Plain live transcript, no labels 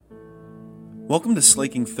Welcome to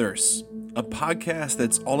Slaking Thirsts, a podcast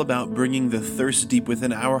that's all about bringing the thirst deep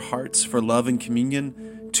within our hearts for love and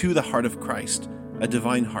communion to the heart of Christ, a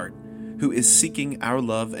divine heart, who is seeking our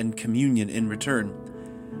love and communion in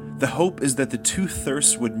return. The hope is that the two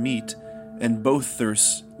thirsts would meet and both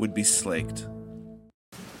thirsts would be slaked.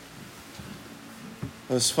 It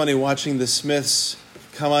was funny watching the Smiths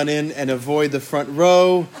come on in and avoid the front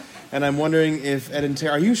row. And I'm wondering if Ed and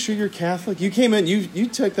Terry, are you sure you're Catholic? You came in, you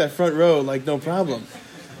took that front row like no problem.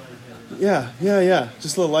 Yeah.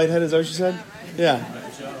 Just a little lightheaded, is that what you said? Yeah.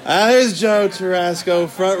 There's Joe Tarasco,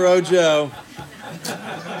 front row Joe.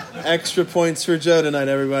 Extra points for Joe tonight,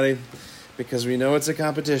 everybody, because we know it's a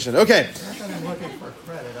competition. Okay. Not that I'm looking for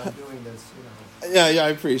credit. I'm doing this, Yeah,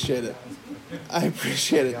 I appreciate it.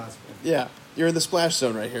 Yeah, you're in the splash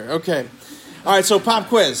zone right here. Okay. All right, so pop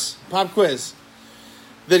quiz.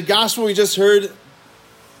 The gospel we just heard,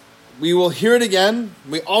 we will hear it again.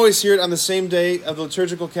 We always hear it on the same day of the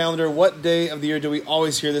liturgical calendar. What day of the year do we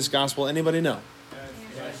always hear this gospel? Anybody know?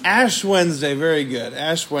 Ash Wednesday. Very good.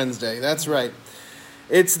 Ash Wednesday. That's right.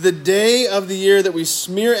 It's the day of the year that we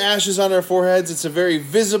smear ashes on our foreheads. It's a very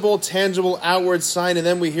visible, tangible, outward sign. And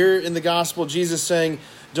then we hear in the gospel Jesus saying,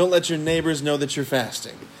 "Don't let your neighbors know that you're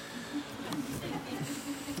fasting."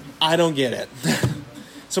 I don't get it.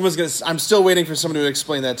 I'm still waiting for someone to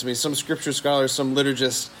explain that to me. Some scripture scholar, some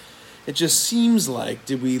liturgist. It just seems like,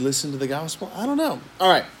 did we listen to the gospel? I don't know. All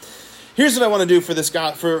right. Here's what I want to do for this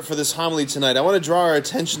for this homily tonight. I want to draw our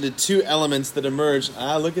attention to two elements that emerge.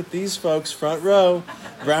 Look at these folks, front row.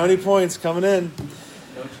 Brownie points coming in.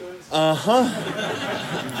 No choice?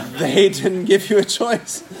 They didn't give you a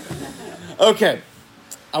choice. Okay.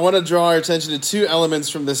 I want to draw our attention to two elements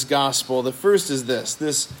from this gospel. The first is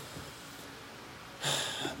this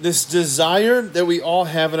desire that we all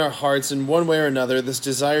have in our hearts in one way or another, this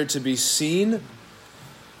desire to be seen,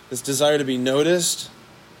 this desire to be noticed,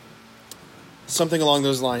 something along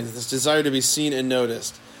those lines, this desire to be seen and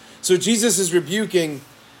noticed. So Jesus is rebuking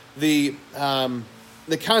the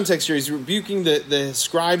context here. He's rebuking the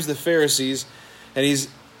scribes, the Pharisees, and he's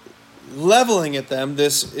leveling at them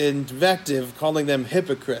this invective, calling them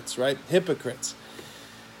hypocrites, right? Hypocrites.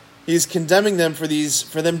 He's condemning them for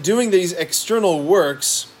them doing these external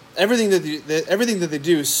works, everything that they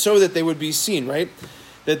do, so that they would be seen, right?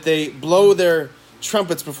 That they blow their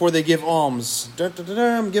trumpets before they give alms.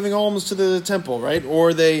 I'm giving alms to the temple, right?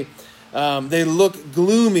 Or they look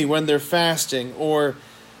gloomy when they're fasting. Or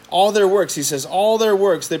all their works, he says, all their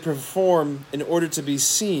works they perform in order to be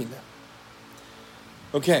seen.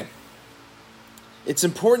 Okay. It's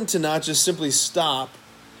important to not just simply stop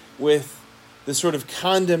with the sort of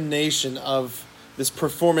condemnation of this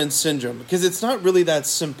performance syndrome, because it's not really that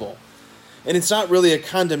simple. And it's not really a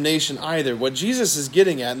condemnation either. What Jesus is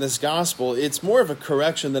getting at in this gospel, it's more of a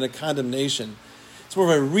correction than a condemnation. It's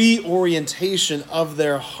more of a reorientation of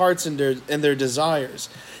their hearts and their desires.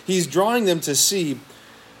 He's drawing them to see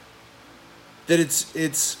that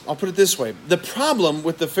it's I'll put it this way. The problem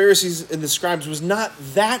with the Pharisees and the scribes was not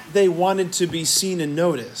that they wanted to be seen and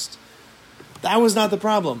noticed. That was not the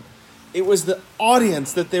problem. It was the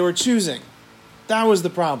audience that they were choosing. That was the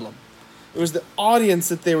problem. It was the audience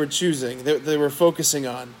that they were choosing, that they were focusing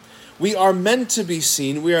on. We are meant to be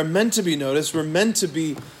seen. We are meant to be noticed. We're meant to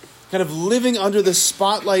be kind of living under the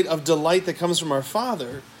spotlight of delight that comes from our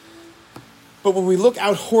Father. But when we look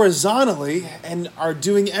out horizontally and are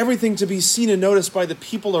doing everything to be seen and noticed by the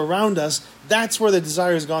people around us, that's where the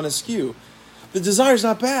desire has gone askew. The desire is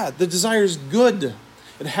not bad. The desire is good.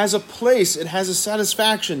 It has a place. It has a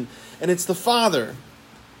satisfaction. And it's the Father.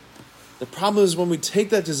 The problem is when we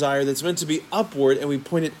take that desire that's meant to be upward and we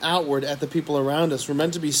point it outward at the people around us. We're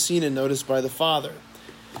meant to be seen and noticed by the Father.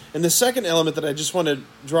 And the second element that I just want to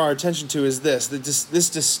draw our attention to is this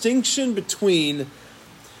distinction between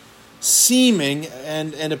seeming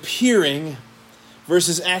and appearing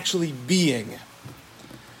versus actually being.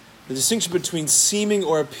 The distinction between seeming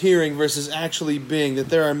or appearing versus actually being. That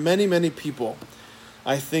there are many, many people,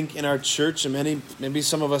 I think, in our church, and maybe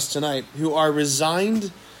some of us tonight, who are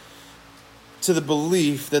resigned to the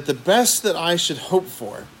belief that the best that I should hope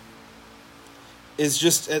for is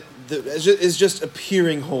just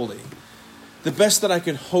appearing holy. The best that I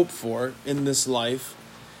can hope for in this life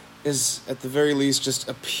is, at the very least, just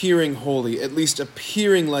appearing holy, at least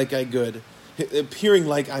appearing like I'm good,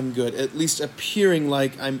 at least appearing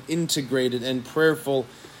like I'm integrated and prayerful,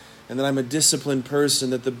 and that I'm a disciplined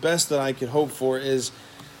person. That the best that I could hope for is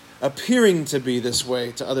appearing to be this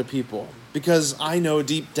way to other people, because I know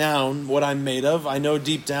deep down what I'm made of. I know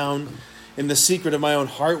deep down in the secret of my own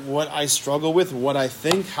heart what I struggle with, what I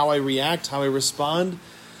think, how I react, how I respond.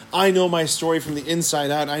 I know my story from the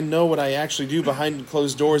inside out. I know what I actually do behind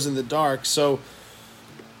closed doors in the dark. So,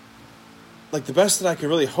 like, the best that I can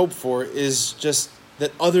really hope for is just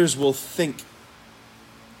that others will think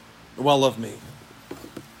well of me.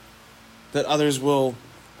 That others will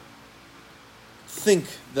think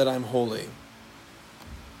that I'm holy.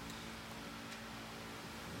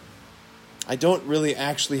 I don't really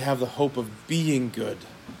actually have the hope of being good,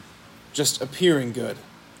 just appearing good.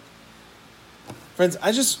 Friends,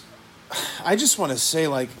 I just want to say,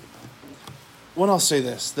 I'll say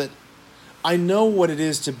this, that I know what it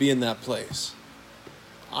is to be in that place.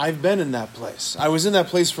 I've been in that place. I was in that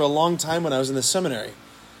place for a long time when I was in the seminary.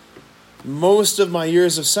 Most of my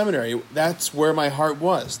years of seminary, that's where my heart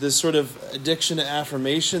was. This sort of addiction to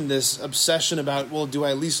affirmation, this obsession about, well, do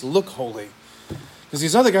I at least look holy? Because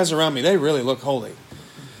these other guys around me, they really look holy.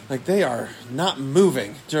 Like, they are not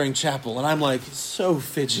moving during chapel. And I'm like, so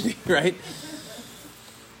fidgety, right?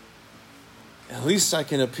 At least I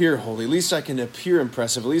can appear holy. At least I can appear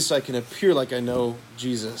impressive. At least I can appear like I know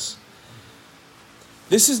Jesus.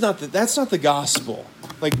 That's not the gospel.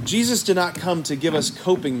 Like, Jesus did not come to give us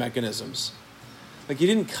coping mechanisms. Like, he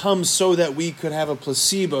didn't come so that we could have a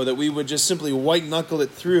placebo, that we would just simply white knuckle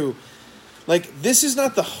it through. Like, this is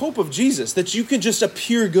not the hope of Jesus, that you can just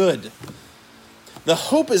appear good. The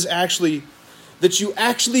hope is actually that you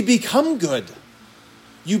actually become good.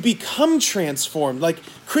 You become transformed. Like,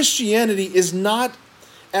 Christianity is not,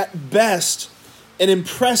 at best, an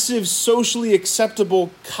impressive, socially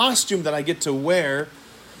acceptable costume that I get to wear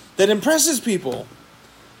that impresses people.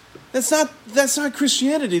 That's not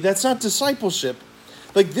Christianity. That's not discipleship.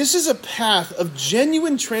 Like, this is a path of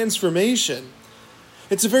genuine transformation.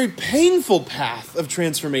 It's a very painful path of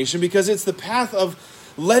transformation because it's the path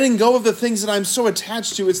of letting go of the things that I'm so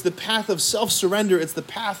attached to. It's the path of self-surrender. It's the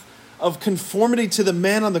path of conformity to the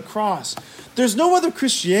man on the cross. There's no other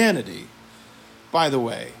Christianity, by the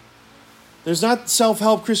way. There's not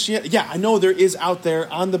self-help Christianity. Yeah, I know there is out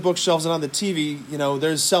there on the bookshelves and on the TV,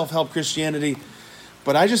 there's self-help Christianity,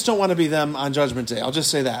 but I just don't want to be them on Judgment Day. I'll just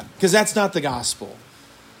say that, because that's not the gospel.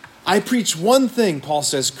 I preach one thing, Paul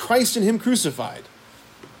says, Christ and him crucified.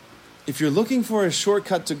 If you're looking for a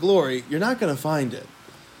shortcut to glory, you're not going to find it.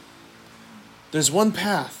 There's one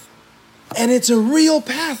path. And it's a real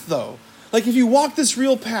path, though. Like, if you walk this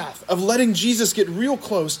real path of letting Jesus get real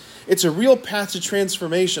close, it's a real path to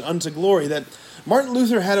transformation unto glory. That Martin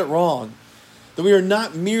Luther had it wrong. That we are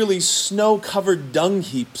not merely snow-covered dung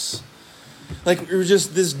heaps. Like, we're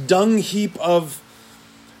just this dung heap of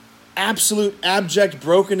absolute abject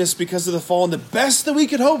brokenness because of the fall. And the best that we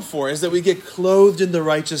could hope for is that we get clothed in the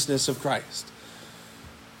righteousness of Christ.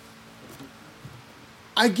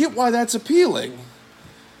 I get why that's appealing.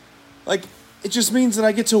 Like, it just means that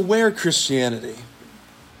I get to wear Christianity.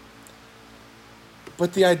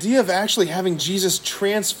 But the idea of actually having Jesus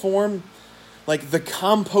transform, like, the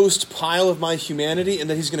compost pile of my humanity, and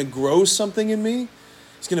that he's going to grow something in me,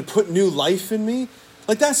 he's going to put new life in me,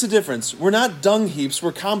 like, that's the difference. We're not dung heaps,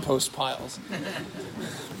 we're compost piles.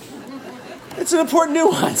 It's an important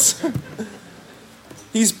nuance.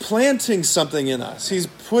 He's planting something in us. He's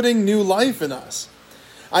putting new life in us.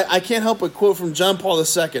 I can't help but quote from John Paul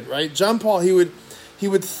II, right? John Paul, he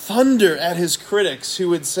would thunder at his critics who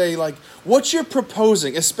would say, like, what you're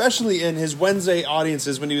proposing, especially in his Wednesday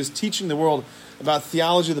audiences when he was teaching the world about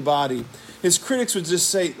theology of the body, his critics would just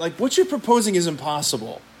say, like, what you're proposing is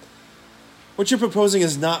impossible. What you're proposing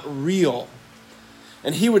is not real.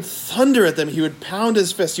 And he would thunder at them. He would pound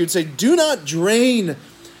his fist. He would say, do not drain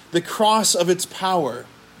the cross of its power.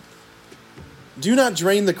 Do not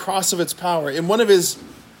drain the cross of its power. In one of his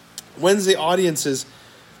Wednesday audiences,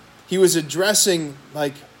 he was addressing,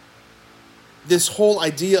 like, this whole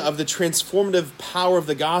idea of the transformative power of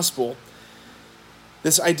the gospel.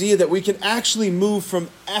 This idea that we can actually move from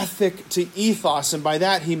ethic to ethos. And by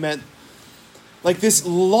that he meant, like, this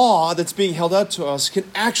law that's being held out to us can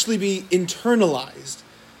actually be internalized.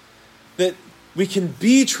 That we can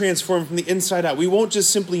be transformed from the inside out. We won't just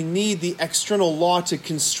simply need the external law to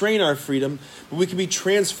constrain our freedom, but we can be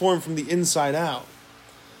transformed from the inside out.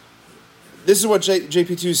 This is what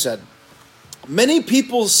JP2 said. Many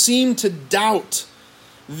people seem to doubt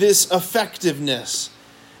this effectiveness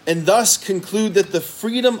and thus conclude that the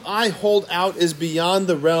freedom I hold out is beyond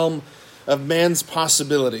the realm of man's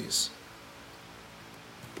possibilities.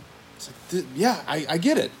 Yeah, I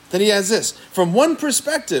get it. Then he has this. From one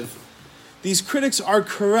perspective, these critics are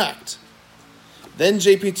correct. Then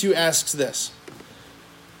JP2 asks this.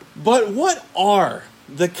 But what are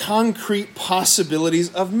the concrete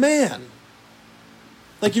possibilities of man?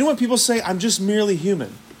 Like, you know what people say? I'm just merely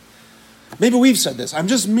human. Maybe we've said this. I'm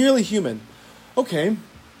just merely human. Okay.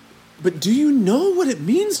 But do you know what it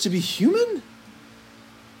means to be human?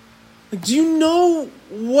 Like, do you know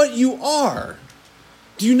what you are?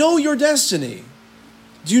 Do you know your destiny?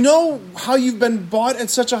 Do you know how you've been bought at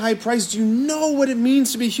such a high price? Do you know what it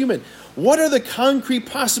means to be human? What are the concrete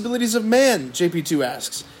possibilities of man? JP2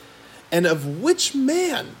 asks. And of which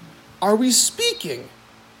man are we speaking?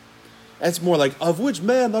 That's more like, of which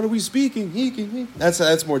man are we speaking? That's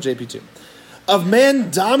more JP2. Of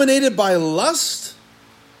man dominated by lust,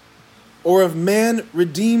 or of man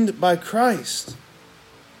redeemed by Christ?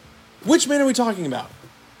 Which man are we talking about?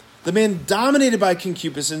 The man dominated by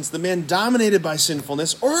concupiscence, the man dominated by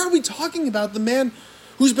sinfulness, or are we talking about the man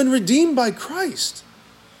who's been redeemed by Christ?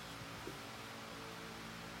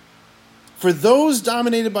 For those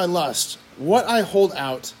dominated by lust, what I hold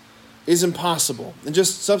out is impossible. And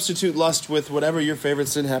just substitute lust with whatever your favorite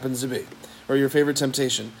sin happens to be, or your favorite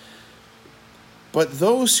temptation. But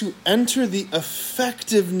those who enter the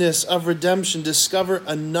effectiveness of redemption discover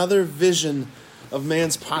another vision of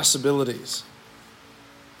man's possibilities.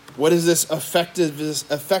 What is this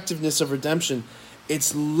effectiveness of redemption?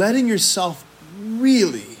 It's letting yourself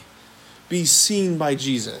really be seen by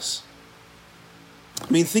Jesus.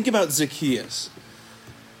 I mean, think about Zacchaeus,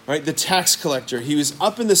 right? The tax collector. He was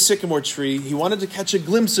up in the sycamore tree. He wanted to catch a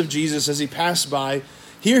glimpse of Jesus as he passed by.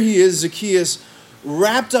 Here he is, Zacchaeus,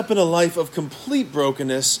 wrapped up in a life of complete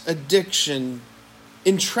brokenness, addiction,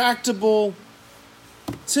 intractable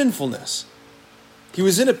sinfulness. He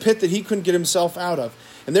was in a pit that he couldn't get himself out of.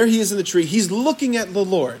 And there he is in the tree. He's looking at the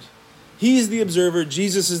Lord. He is the observer.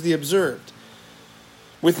 Jesus is the observed.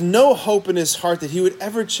 With no hope in his heart that he would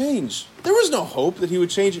ever change. There was no hope that he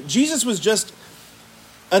would change. Jesus was just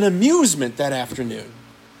an amusement that afternoon.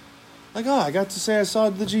 Like, I got to say I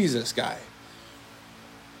saw the Jesus guy.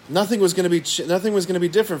 Nothing was going to be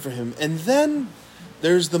different for him. And then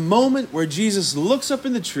there's the moment where Jesus looks up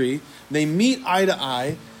in the tree. They meet eye to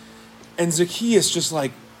eye. And Zacchaeus just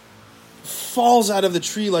falls out of the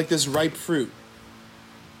tree like this ripe fruit.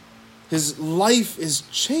 His life is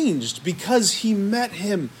changed because he met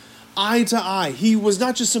him eye to eye. He was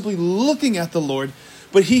not just simply looking at the Lord,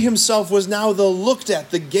 but he himself was now the looked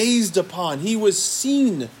at, the gazed upon. He was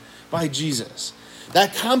seen by Jesus.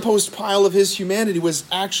 That compost pile of his humanity was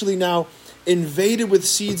actually now invaded with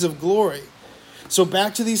seeds of glory. So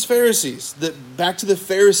back to these Pharisees, back to the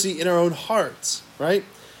Pharisee in our own hearts, right?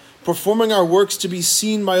 Performing our works to be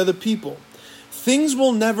seen by other people. Things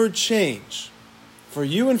will never change for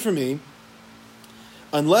you and for me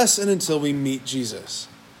unless and until we meet Jesus.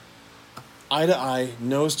 Eye to eye,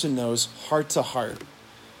 nose to nose, heart to heart.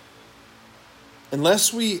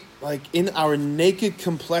 Unless we, in our naked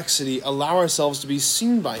complexity, allow ourselves to be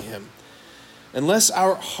seen by him. Unless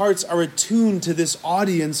our hearts are attuned to this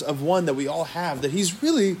audience of one that we all have, that he's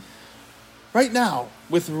really, right now,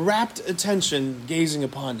 with rapt attention, gazing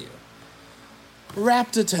upon you.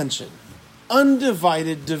 Rapt attention.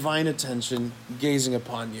 Undivided divine attention, gazing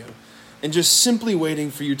upon you. And just simply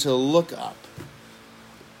waiting for you to look up.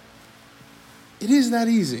 It is that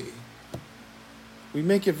easy. We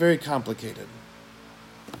make it very complicated.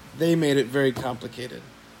 They made it very complicated.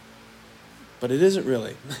 But it isn't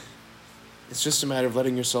really. It's just a matter of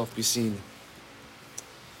letting yourself be seen.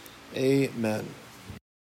 Amen.